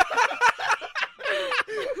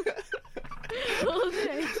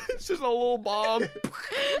 Okay. It's just a little bomb.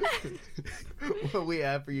 What we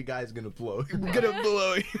have for you guys is gonna blow your mind. Gonna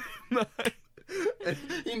blow your mind. And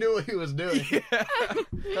he knew what he was doing.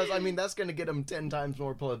 Because I mean, that's gonna get him 10 times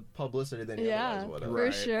more publicity than he otherwise would have.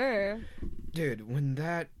 For sure. Dude,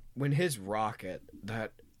 when his rocket, the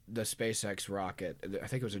SpaceX rocket, I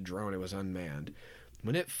think it was a drone, it was unmanned,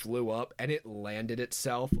 when it flew up and it landed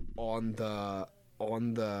itself on the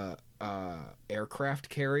aircraft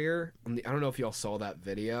carrier, I don't know if y'all saw that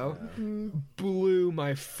video, blew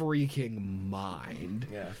my freaking mind.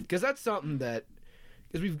 Yeah. Because that's something that,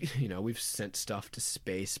 because we've sent stuff to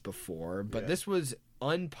space before, but this was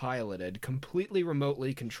unpiloted, completely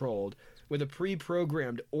remotely controlled, with a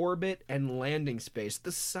pre-programmed orbit and landing space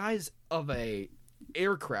the size of a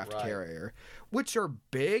aircraft carrier, which are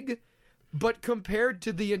big, but compared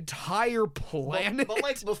to the entire planet. But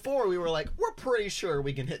like before, we were like, we're pretty sure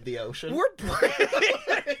we can hit the ocean. We're pretty...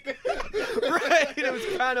 Right, it was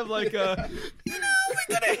kind of like we're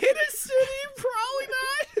gonna hit a city? Probably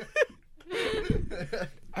not.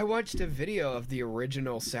 I watched a video of the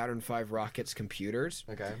original Saturn V rocket's computers.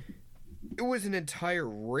 Okay. It was an entire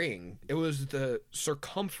ring. It was the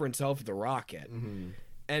circumference of the rocket. Mm-hmm.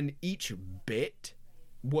 And each bit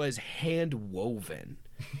was hand woven.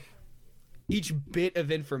 Each bit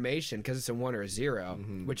of information, because it's a 1 or a 0,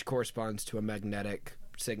 which corresponds to a magnetic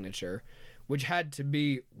signature, which had to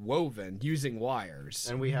be woven using wires.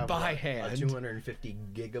 And we have by hand. A 250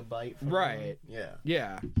 gigabyte phone. Right. Yeah.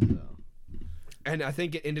 Yeah. So. And I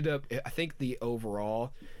think the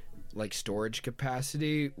overall like storage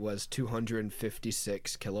capacity was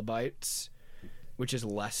 256 kilobytes, which is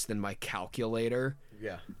less than my calculator.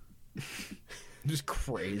 Yeah. Just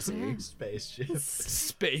crazy. Spaceship.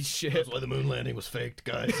 That's why the moon landing was faked,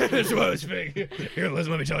 guys. That's why it was fake. Here, let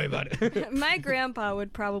me tell you about it. My grandpa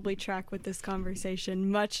would probably track with this conversation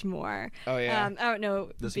much more. Oh, yeah. I don't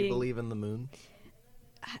know. Does he believe in the moon?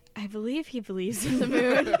 I believe he believes in the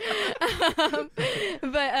moon.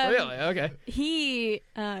 But really? Okay.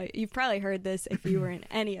 You've probably heard this if you were in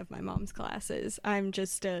any of my mom's classes. I'm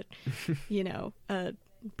just a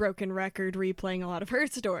broken record replaying a lot of her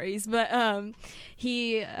stories, but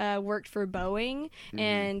he worked for Boeing,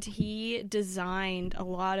 and he designed a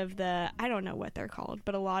lot of the, I don't know what they're called,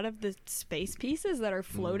 but a lot of the space pieces that are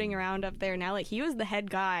floating around up there now. Like, he was the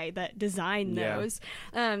head guy that designed those.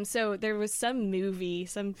 So there was some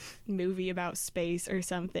movie about space or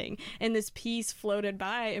something, and this piece floated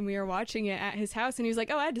by, and we were watching it at his house, and he was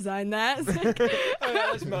like, "Oh, I designed that." Oh,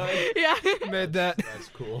 yeah, that's mine. Yeah. Made that. That's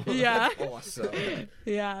cool. Yeah. Awesome.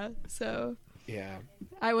 Yeah, so yeah,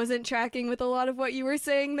 I wasn't tracking with a lot of what you were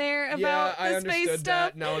saying there about I the understood space stuff.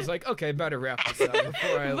 that, and I was like, okay, better wrap this up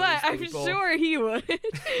before I but lose people. I'm sure he would.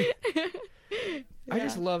 I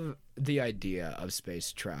just love the idea of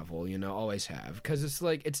space travel, always have, because it's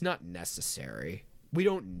like, it's not necessary. We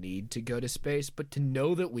don't need to go to space, but to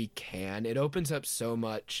know that we can, it opens up so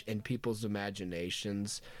much in people's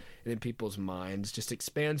imaginations and in people's minds, just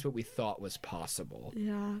expands what we thought was possible.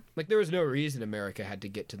 Yeah. Like, there was no reason America had to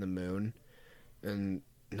get to the moon, and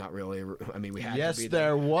not really. I mean, we had to be there. Yes,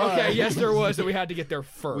 there was. Okay, yes, there was, and we had to get there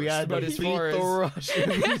first. We had to beat the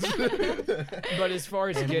Russians. But as far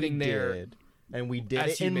as getting there... And we did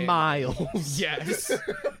as it in humanity. miles. Yes.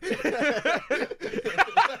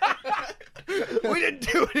 We didn't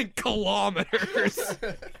do it in kilometers.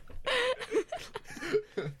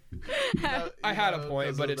 I had a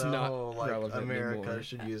point, but it's not relevant America anymore.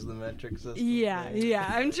 should use the metric system. Yeah,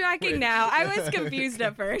 I'm tracking now. I was confused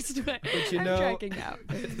at first, but I'm tracking now.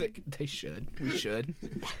 They should. We should.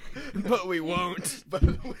 But we won't.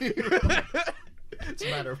 It's a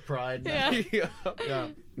matter of pride now. Yeah.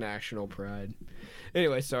 National pride.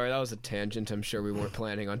 Anyway, sorry, that was a tangent. I'm sure we weren't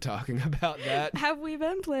planning on talking about that. Have we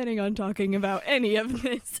been planning on talking about any of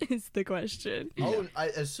this is the question. Oh,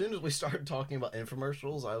 as soon as we started talking about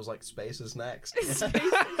infomercials, I was like, space is next.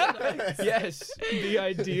 Yes, the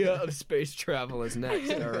idea of space travel is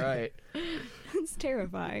next. All right. It's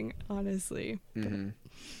terrifying, honestly. Mm-hmm.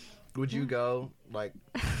 Would you go, like,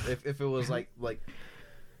 if it was like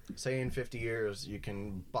say in 50 years you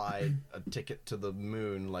can buy a ticket to the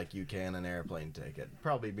moon like you can an airplane ticket?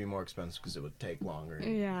 Probably be more expensive because it would take longer.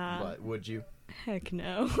 Yeah. But would you? Heck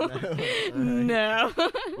no. No. No.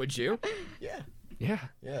 Would you? Yeah. Yeah.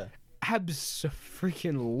 Yeah.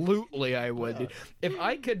 Absolutely, I would. Yeah. If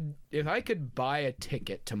I could buy a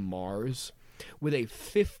ticket to Mars with a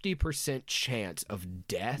 50% chance of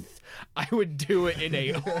death, I would do it in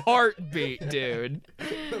a heartbeat, dude.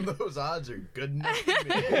 Those odds are good enough for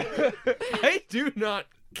me. I do not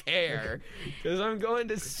care because I'm going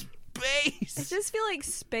to space. I just feel like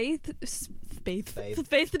space Faith.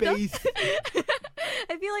 death.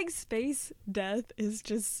 I feel like space death is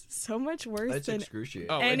just so much worse It's than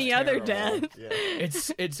excruciating. Oh, any it's other terrible. death. Yeah.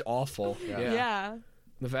 It's awful. Yeah.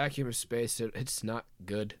 The vacuum of space, it's not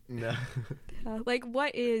good. No. Like,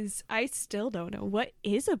 I still don't know, what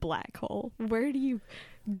is a black hole? Where do you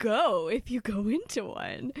go if you go into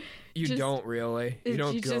one? You don't really. You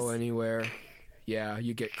don't you go just- anywhere. Yeah,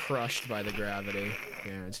 you get crushed by the gravity.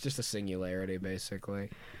 Yeah, it's just a singularity, basically.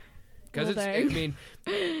 Because Well,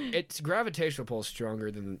 its gravitational pull is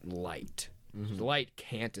stronger than light. Mm-hmm. Light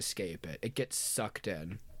can't escape it. It gets sucked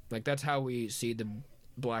in. Like, that's how we see the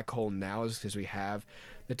black hole now, is because we have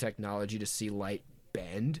the technology to see light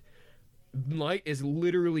bend. Light is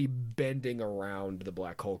literally bending around the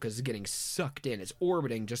black hole because it's getting sucked in. It's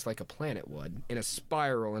orbiting just like a planet would in a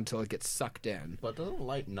spiral until it gets sucked in. But doesn't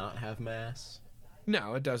light not have mass?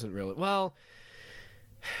 No, it doesn't really. Well,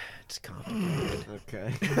 it's complicated.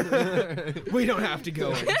 Okay. We don't have to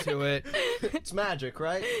go into it. It's magic,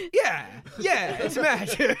 right? Yeah, it's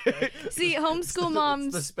magic. See, homeschool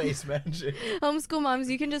moms, It's the space magic.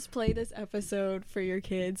 you can just play this episode for your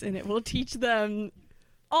kids and it will teach them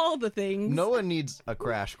all the things. No one needs a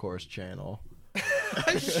crash course channel.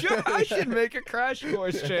 I should make a crash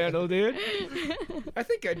course channel, dude. I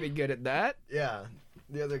think I'd be good at that. Yeah.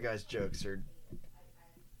 The other guy's jokes are,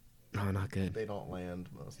 No, not good. they don't land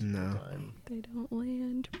most of No. the time. They don't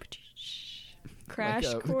land. Crash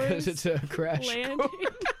Like, course. because it's a crash landing. course.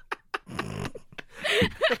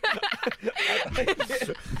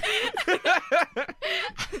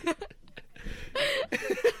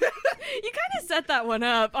 You kind of set that one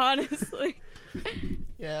up, honestly.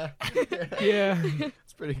 Yeah. Yeah.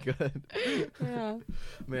 It's pretty good. Yeah.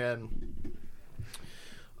 Man.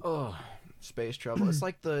 Oh, space travel. It's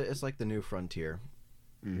like the new frontier.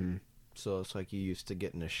 Mm-hmm. So it's like you used to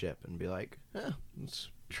get in a ship and be like, let's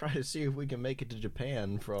try to see if we can make it to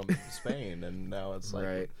Japan from Spain, and now it's like,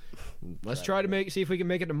 Right. Let's try to see if we can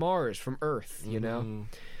make it to Mars from Earth, you know? Mhm.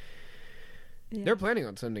 Yeah. They're planning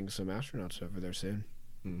on sending some astronauts over there soon.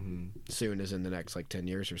 Mhm. Soon as in the next, 10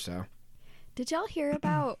 years or so. Did y'all hear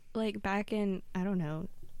about, back in, I don't know,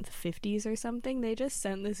 the 50s or something? They just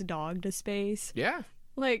sent this dog to space. Yeah.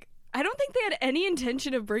 I don't think they had any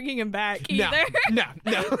intention of bringing him back either. No.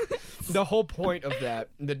 The whole point of that,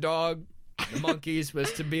 the dog, the monkeys,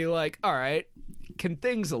 was to be like, all right, can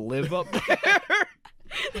things live up there?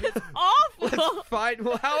 It's awful. Fine.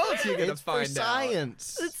 Well, how else are you going to It's find for out?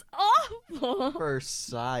 science. It's awful. For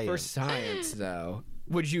science. For science, though.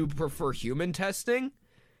 Would you prefer human testing?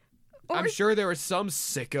 Or- I'm sure there was some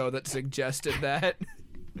sicko that suggested that.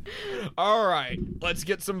 All right, let's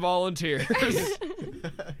get some volunteers.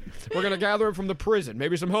 We're gonna gather them from the prison,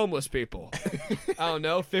 maybe some homeless people. I don't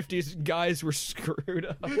know, 50s guys were screwed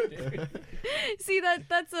up. Dude. See,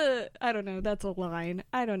 that's I don't know, that's a line.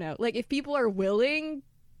 I don't know. Like, if people are willing,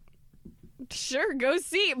 sure, go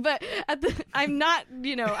see. But I'm not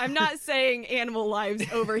saying animal lives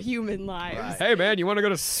over human lives. Right. Hey man, you want to go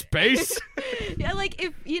to space? Yeah, like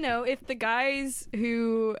if the guys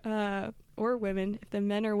who or women, if the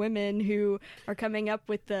men or women who are coming up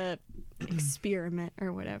with the experiment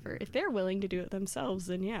or whatever, if they're willing to do it themselves,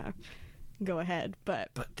 then yeah, go ahead. But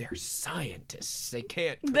they're scientists. They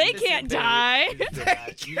can't die.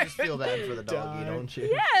 You just feel bad for the doggy, don't you?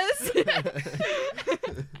 Yes.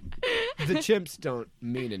 The chimps don't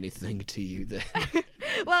mean anything to you then.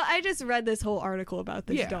 Well, I just read this whole article about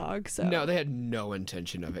this dog, so No, they had no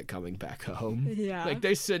intention of it coming back home. Yeah. Like,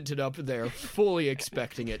 they sent it up there fully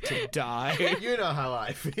expecting it to die. You know how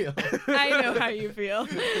I feel. I know how you feel.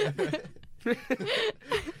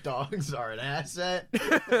 Dogs are an asset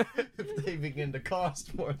if they begin to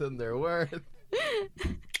cost more than they're worth.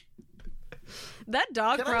 That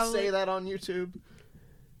dog Can probably I say that on YouTube?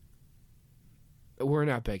 We're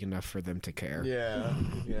not big enough for them to care.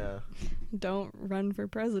 Yeah. don't run for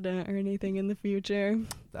president or anything in the future.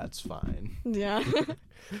 That's fine. Yeah.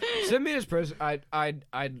 Send me as president.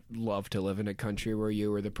 I'd love to live in a country where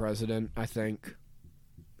you were the president. I think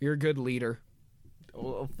you're a good leader.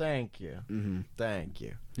 Well, thank you. Mm-hmm. Thank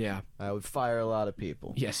you. Yeah. I would fire a lot of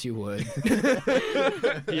people. Yes, you would.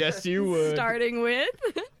 Yes, you would. Starting with?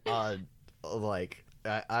 I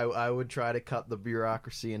would try to cut the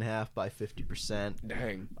bureaucracy in half by 50%.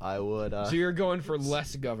 Dang. I would. So you're going for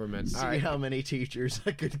less government. See All right. how many teachers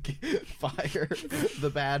I could fire, the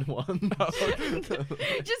bad ones.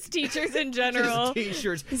 Just teachers in general. Just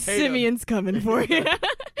teachers. Simeon's coming for you.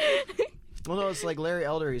 Well, no, it's like Larry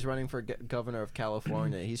Elder. He's running for governor of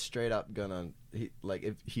California. He's straight up gonna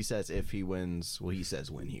if he says if he wins. Well, he says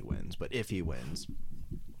when he wins, but if he wins,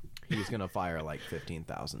 he's gonna fire like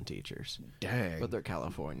 15,000 teachers. Dang. But they're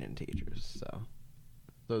Californian teachers, so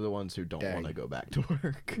they're the ones who don't want to go back to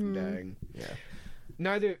work. Dang. Yeah.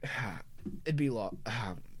 Neither. It'd be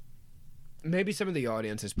maybe some of the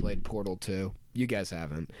audience has played Portal 2. You guys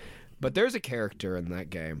haven't. But there's a character in that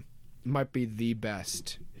game. Might be the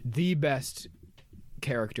best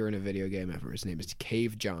character in a video game ever. His name is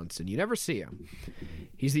Cave Johnson. You never see him.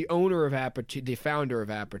 He's the owner of Aperture, the founder of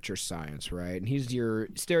Aperture Science, right? And he's your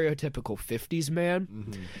stereotypical 50s man.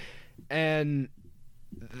 Mm-hmm. And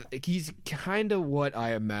he's kind of what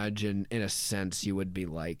I imagine, in a sense, you would be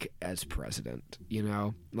like as president, you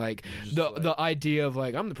know? Like, the idea of,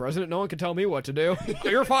 like, I'm the president, no one can tell me what to do.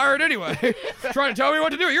 You're fired anyway. Trying to tell me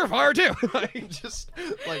what to do, you're fired too. Just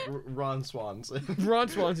like Ron Swanson. Ron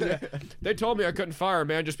Swanson, yeah. They told me I couldn't fire a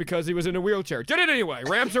man just because he was in a wheelchair. Did it anyway.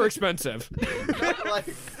 Ramps are expensive.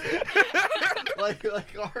 like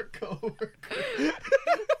our coworker.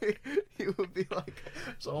 He would be like,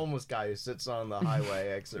 it's a homeless guy who sits on the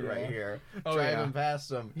highway exit right here. Driving past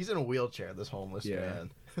him. He's in a wheelchair, this homeless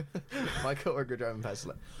man. My coworker driving past,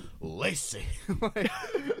 like, Lacey.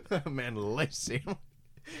 Man, Lacey.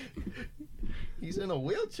 He's in a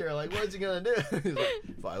wheelchair. Like, what's he gonna do? He's like,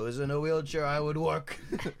 if I was in a wheelchair, I would work.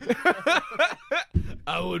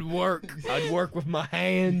 I would work. I'd work with my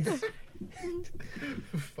hands.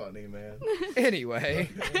 Funny, man.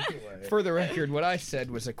 Anyway, for the record, what I said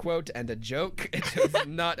was a quote and a joke. It was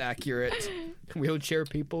not accurate. Wheelchair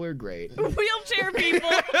people are great. Wheelchair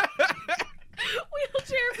people.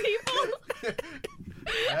 Wheelchair people.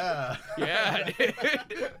 Yeah. Yeah, dude.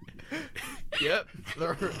 Yep.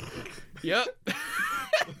 Yep.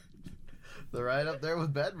 They're right up there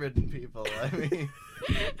with bedridden people. I mean,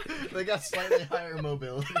 they got slightly higher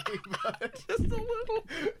mobility, but just a little.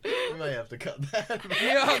 We might have to cut that.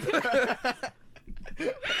 Yep.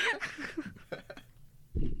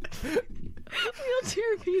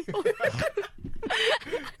 Wheelchair people.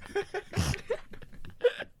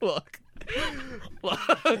 Look.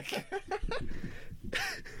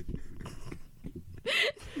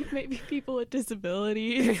 Maybe people with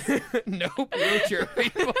disabilities. Nope, wheelchair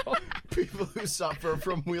people. People who suffer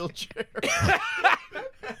from wheelchair.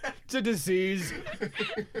 It's a disease.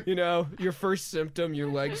 You know, your first symptom, your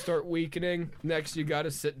legs start weakening. Next, you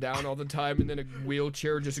gotta sit down all the time, and then a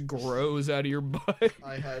wheelchair just grows out of your butt.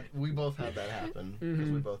 We both had that happen because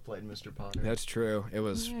we both played Mr. Potter. That's true. It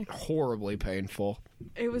was horribly painful.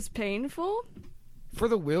 It was painful? For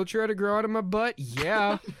the wheelchair to grow out of my butt?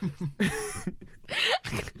 Yeah.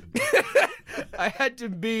 I had to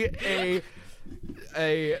be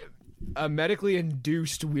a medically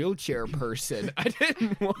induced wheelchair person. I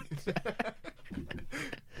didn't want that.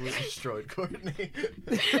 We destroyed Courtney.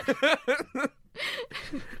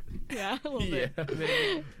 Yeah, a little bit. Yeah,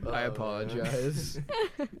 maybe. I Oh, apologize.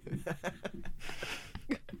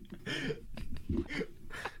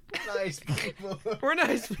 Nice people. We're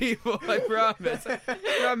nice people, I promise. I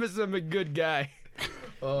promise I'm a good guy.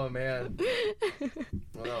 Oh man.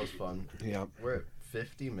 Well, that was fun. Yep. We're at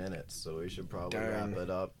 50 minutes, so we should probably Darn. wrap it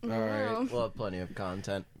up. All right. We'll have plenty of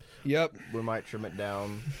content. Yep. We might trim it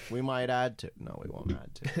down. We might add to. No, we won't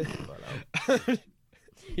add to. But,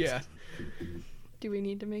 Yeah. Do we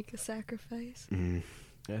need to make a sacrifice?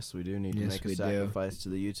 yes, we do need to Yes, make we a do. sacrifice to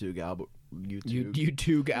the YouTube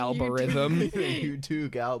YouTube algorithm.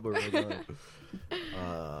 YouTube algorithm.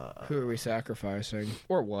 Who are we sacrificing?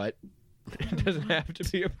 Or what? It doesn't have to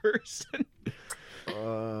be a person.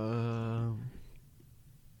 All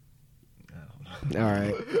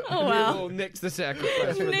right. Oh, wow. We'll nix the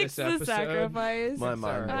sacrifice for Nick's this the episode. sacrifice. My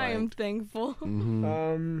mind I am blanked. thankful.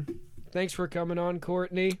 Thanks for coming on,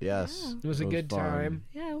 Courtney. Yes. It was a good fun. time.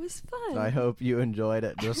 Yeah, it was fun. I hope you enjoyed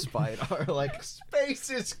it despite our, space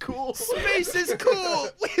is cool. Space is cool.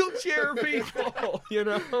 Wheelchair people. You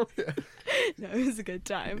know? No, it was a good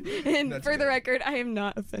time. And That's for the good. record, I am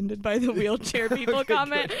not offended by the wheelchair people Okay,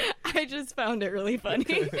 comment. I just found it really funny.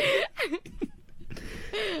 Okay.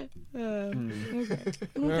 Well,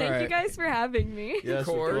 thank you right. guys for having me. Yes, Of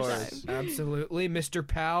course. course. Absolutely. Mr.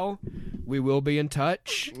 Powell, we will be in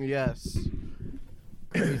touch. Yes.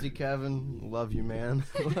 Crazy Kevin, love you, man.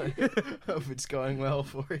 Hope it's going well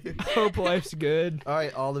for you. Hope life's good. All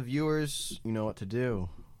right, all the viewers, you know what to do.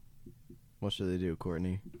 What should they do,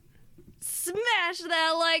 Courtney? Smash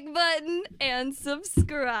that like button and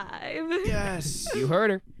subscribe. Yes. You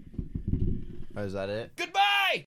heard her. Is that it? Good